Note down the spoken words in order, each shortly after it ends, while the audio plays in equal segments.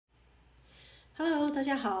大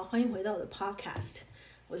家好，欢迎回到我的 podcast，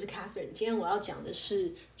 我是 Catherine。今天我要讲的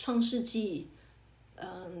是创世纪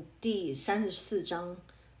第34章。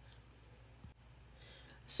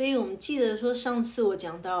所以我们记得说上次我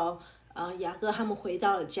讲到雅各他们回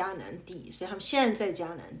到了迦南地，所以他们现在在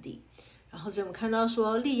迦南地。然后所以我们看到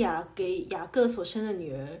说利亚给雅各所生的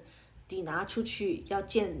女儿底拿出去要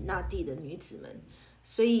见那地的女子们，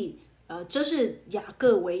所以这是雅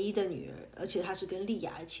各唯一的女儿，而且她是跟利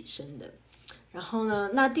亚一起生的。然后呢，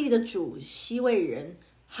那地的主西魏人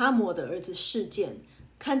哈摩的儿子示剑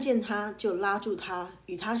看见他就拉住他，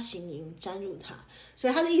与他行淫，沾入他。所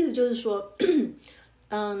以他的意思就是说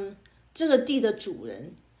这个地的主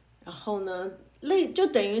人，然后呢就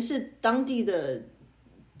等于是当地的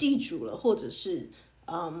地主了，或者是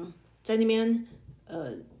在那边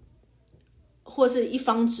或是一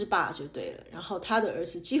方之霸就对了。然后他的儿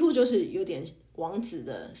子几乎就是有点王子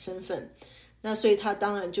的身份，那所以他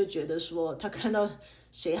当然就觉得说，他看到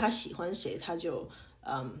谁他喜欢谁，他就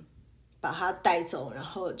把他带走，然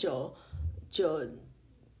后就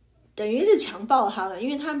等于是强暴他了，因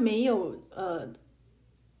为他没有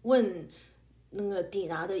问那个底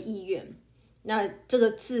拿的意愿。那这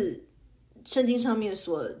个字圣经上面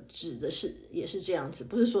所指的是也是这样子，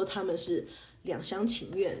不是说他们是两厢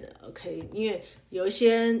情愿的 ，OK？ 因为有一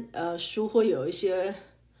些书或有一些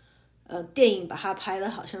电影把它拍的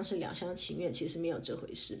好像是两厢情愿，其实没有这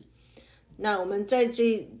回事。那我们在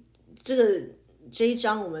这一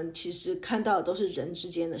章，我们其实看到的都是人之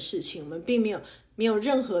间的事情，我们并没有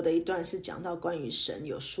任何的一段是讲到关于神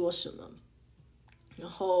有说什么。然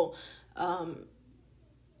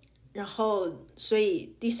后所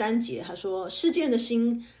以第3节他说，示剑的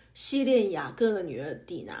心系恋雅各的女儿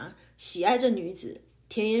底拿，喜爱这女子，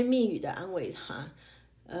甜言蜜语的安慰她。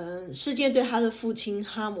示剑对他的父亲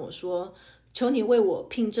哈摩说，求你为我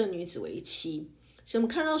聘这女子为妻。所以我们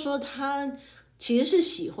看到说他其实是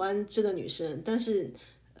喜欢这个女生，但是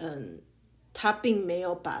他并没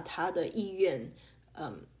有把他的意愿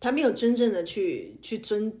他没有真正的去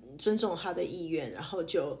尊重他的意愿，然后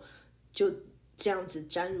就这样子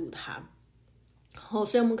沾入他。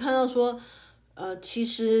所以我们看到说其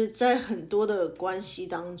实在很多的关系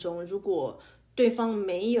当中，如果对方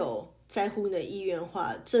没有在乎你的意愿的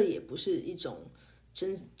话，这也不是一种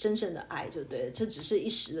真正的爱，就对了，这只是一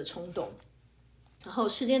时的冲动。然后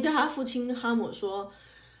示剑对他父亲哈摩说，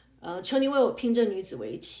求你为我聘这女子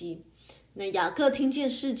为妻。那雅各听见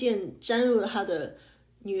示剑沾入了他的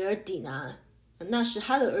女儿底拿，那时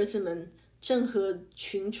他的儿子们正和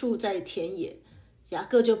群畜在田野，雅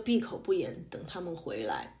各就闭口不言，等他们回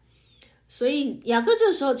来。所以雅各这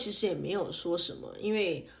个时候其实也没有说什么，因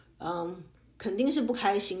为肯定是不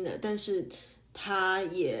开心的，但是他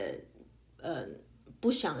也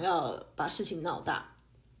不想要把事情闹大。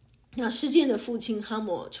那示剑的父亲哈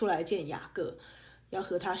摩出来见雅各，要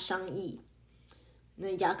和他商议。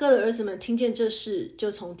那雅各的儿子们听见这事，就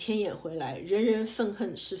从田野回来，人人愤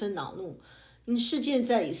恨，十分恼怒，因示剑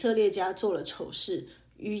在以色列家做了丑事，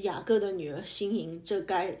与雅各的女儿行淫，这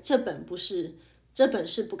本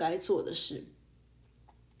是不该做的事。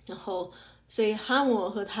然后所以哈摩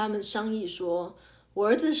和他们商议说，我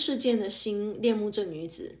儿子示剑的心恋慕这女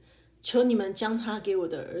子，求你们将她给我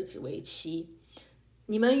的儿子为妻。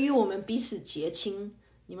你们与我们彼此结亲，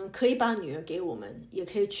你们可以把女儿给我们，也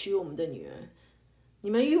可以娶我们的女儿。你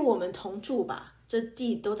们与我们同住吧，这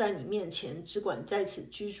地都在你面前，只管在此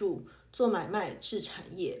居住，做买卖，置产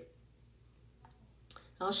业。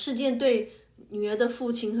然后示剑对女儿的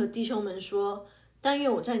父亲和弟兄们说，但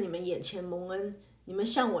愿我在你们眼前蒙恩，你们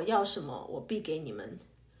向我要什么，我必给你们。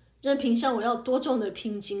任凭向我要多重的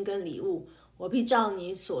聘金跟礼物，我必照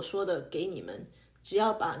你所说的给你们，只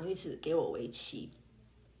要把女子给我为妻。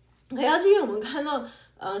OK， 到这边我们看到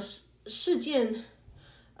示剑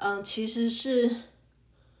其实是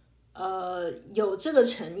有这个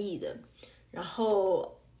诚意的。然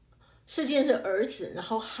后示剑是儿子，然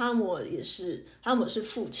后哈摩是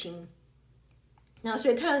父亲，那所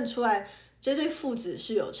以看得出来这对父子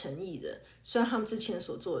是有诚意的，虽然他们之前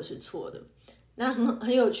所做的是错的。那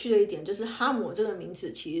很有趣的一点就是哈摩这个名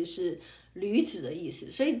字其实是驴子的意思，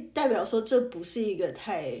所以代表说这不是一个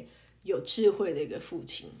太有智慧的一个父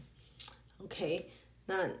亲。OK，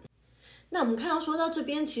 那我们看到说到这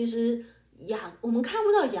边，其实我们看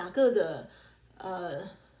不到雅各的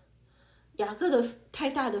太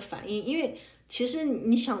大的反应，因为其实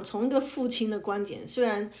你想从一个父亲的观点，虽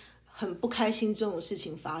然很不开心这种事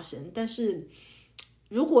情发生，但是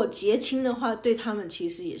如果结亲的话，对他们其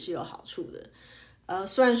实也是有好处的。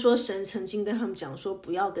虽然说神曾经跟他们讲说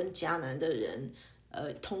不要跟迦南的人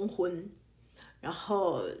通婚，然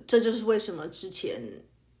后这就是为什么之前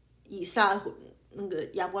以撒那个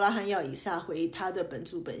亚伯拉罕要以撒回他的本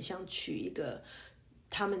族本乡娶一个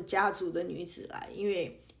他们家族的女子来，因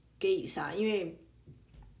为给以撒，因为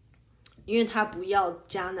他不要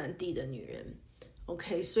迦南地的女人。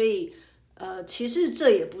 OK， 所以其实这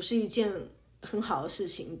也不是一件很好的事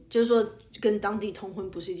情，就是说跟当地通婚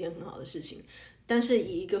不是一件很好的事情，但是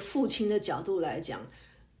以一个父亲的角度来讲，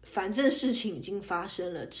反正事情已经发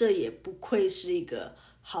生了，这也不愧是一个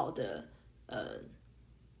好的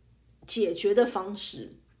解决的方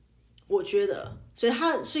式，我觉得。所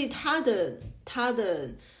以他的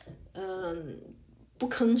不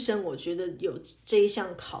吭声，我觉得有这一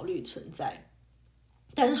项考虑存在，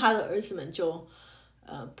但是他的儿子们就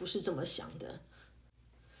不是这么想的。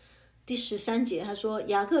第13节他说，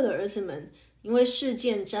雅各的儿子们因为事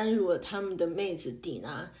件沾入了他们的妹子底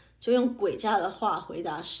拿，就用诡诈的话回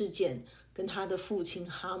答事件跟他的父亲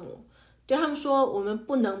哈姆，对他们说，我们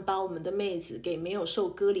不能把我们的妹子给没有受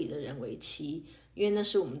割礼的人为妻，因为那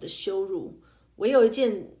是我们的羞辱，唯有一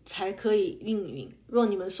件才可以应允，若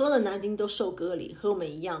你们所有的男丁都受割礼，和我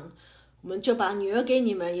们一样，我们就把女儿给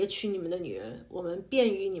你们，也娶你们的女儿，我们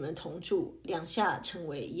便与你们同住，两下成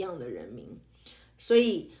为一样的人民。所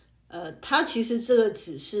以他其实这个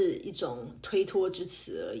只是一种推脱之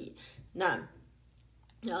词而已。那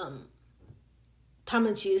他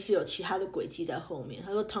们其实是有其他的诡计在后面。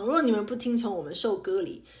他说，倘若你们不听从我们受割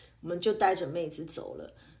礼，我们就带着妹子走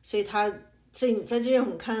了。所以在这边我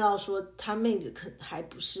们看到说，他妹子还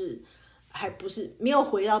不是没有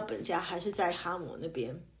回到本家，还是在哈姆那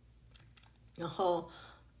边。然后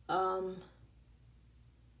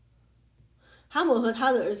哈姆和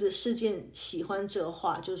他的儿子事件喜欢这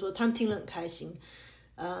话，就是说他们听了很开心。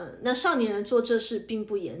那少年人做这事并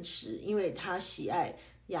不延迟，因为他喜爱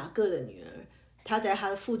雅各的女儿，他在他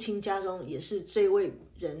的父亲家中也是最为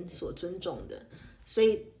人所尊重的，所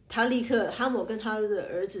以哈姆跟他的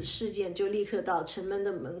儿子事件就立刻到城门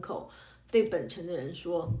的门口，对本城的人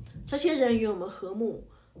说，这些人与我们和睦。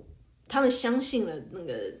他们相信了那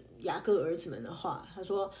个雅各儿子们的话，他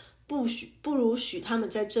说，不如许他们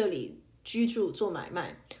在这里居住做买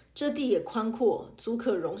卖，这地也宽阔，足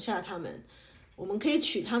可容下他们，我们可以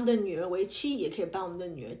娶他们的女儿为妻，也可以把我们的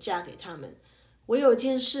女儿嫁给他们。唯有一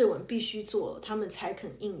件事我们必须做，他们才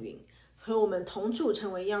肯应允，和我们同住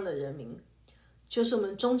成为一样的人民，就是我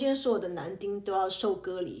们中间所有的男丁都要受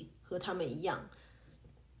割礼，和他们一样。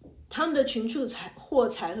他们的群畜货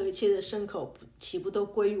财和一切的牲口岂不都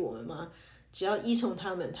归于我们吗？只要依从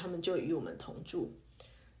他们，他们就与我们同住。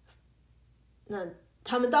那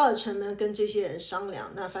他们到了城门，跟这些人商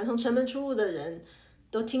量，那凡从城门出入的人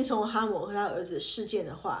都听从哈姆和他儿子事件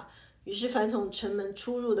的话，于是凡从城门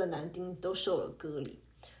出入的男丁都受了割礼。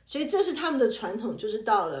所以这是他们的传统，就是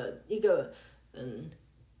到了一个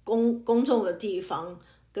公众的地方，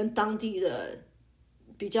跟当地的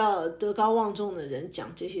比较德高望重的人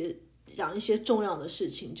讲一些重要的事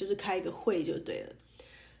情，就是开一个会就对了。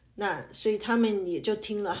那所以他们也就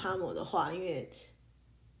听了哈姆的话，因为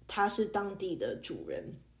他是当地的主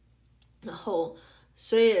人。然后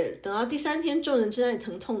所以等到第3天众人正在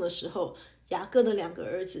疼痛的时候，雅各的2个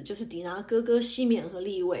儿子，就是底拿哥哥西缅和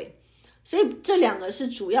利未，所以这2个是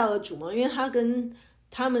主要的主谋，因为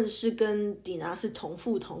他们是跟底拿是同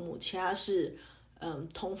父同母，其他是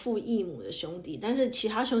同父异母的兄弟，但是其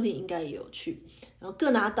他兄弟应该也有去，然后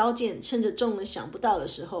各拿刀剑，趁着众人想不到的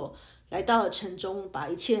时候，来到了城中，把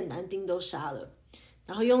一切男丁都杀了，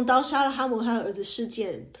然后用刀杀了哈姆他的儿子事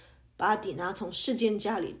件，把底拿从事件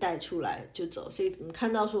家里带出来就走。所以我们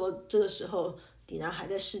看到说，这个时候底拿还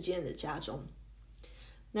在事件的家中。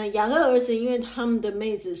那雅各儿子因为他们的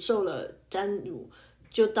妹子受了沾辱，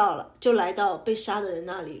就来到被杀的人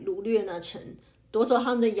那里，掳掠那城，夺走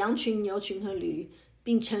他们的羊群、牛群和驴，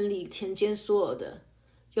并城里田间所有的，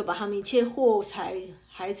又把他们一切货财、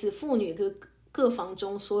孩子、妇女各房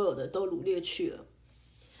中所有的都掳掠去了。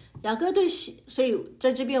雅各所以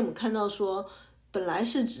在这边我们看到说，本来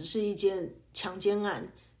是只是一件强奸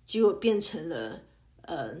案，结果变成了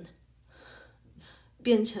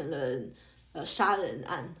杀人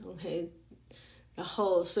案。 OK， 然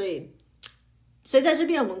后所以在这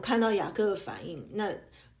边我们看到雅各的反应，那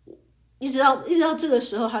一直到这个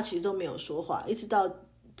时候他其实都没有说话，一直到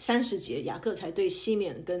30节雅各才对西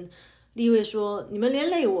缅跟利未说，你们连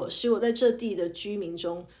累我，使我在这地的居民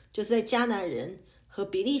中，就是在迦南人和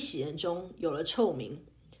比利洗人中有了臭名。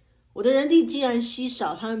我的人地既然稀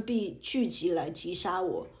少，他们必聚集来击杀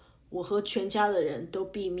我，我和全家的人都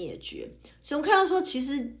必灭绝。所以我们看到说，其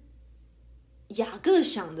实雅各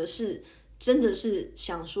想的是真的是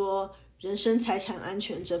想说人身财产安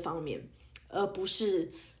全这方面，而不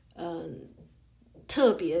是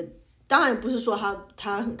特别当然不是说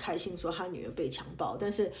他很开心说他女儿被强暴，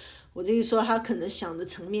但是我的意思说他可能想的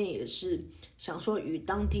层面也是想说与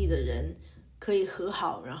当地的人可以和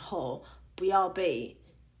好，然后不要被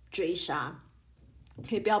追杀，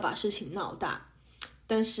可以不要把事情闹大。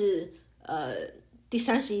但是第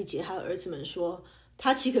31节他的儿子们说，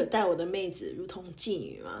他岂可待我的妹子如同妓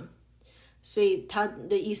女吗？所以他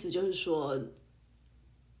的意思就是说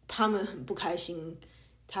他们很不开心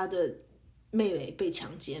他的妹妹被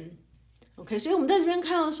强奸。 OK， 所以我们在这边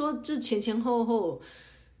看到说这前后后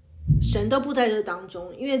神都不在这当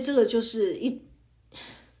中，因为这个就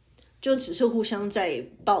只是互相在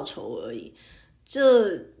报仇而已。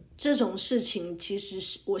这种事情其实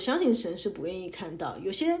是我相信神是不愿意看到。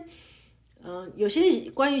有些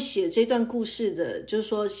关于写这段故事的，就是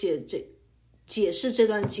说解释这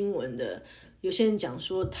段经文的，有些人讲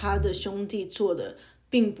说他的兄弟做的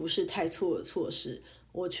并不是太错的错事，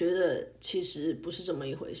我觉得其实不是这么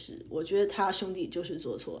一回事。我觉得他兄弟就是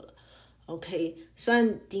做错了。OK， 虽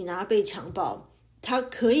然底拿被强暴，他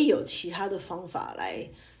可以有其他的方法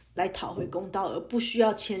来讨回公道，而不需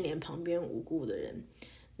要牵连旁边无辜的人。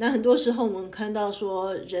那很多时候我们看到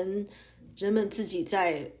说人们自己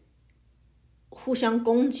在互相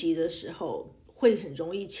攻击的时候，会很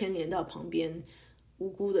容易牵连到旁边无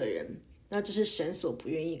辜的人，那这是神所不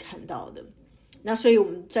愿意看到的。那所以我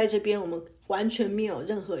们在这边，我们完全没有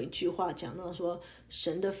任何一句话讲到说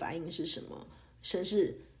神的反应是什么。神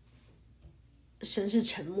是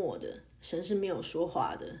沉默的，神是没有说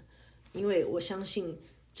话的，因为我相信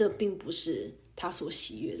这并不是他所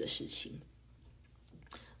喜悦的事情。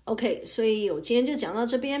OK， 所以我今天就讲到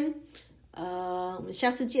这边，我们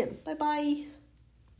下次见，拜拜。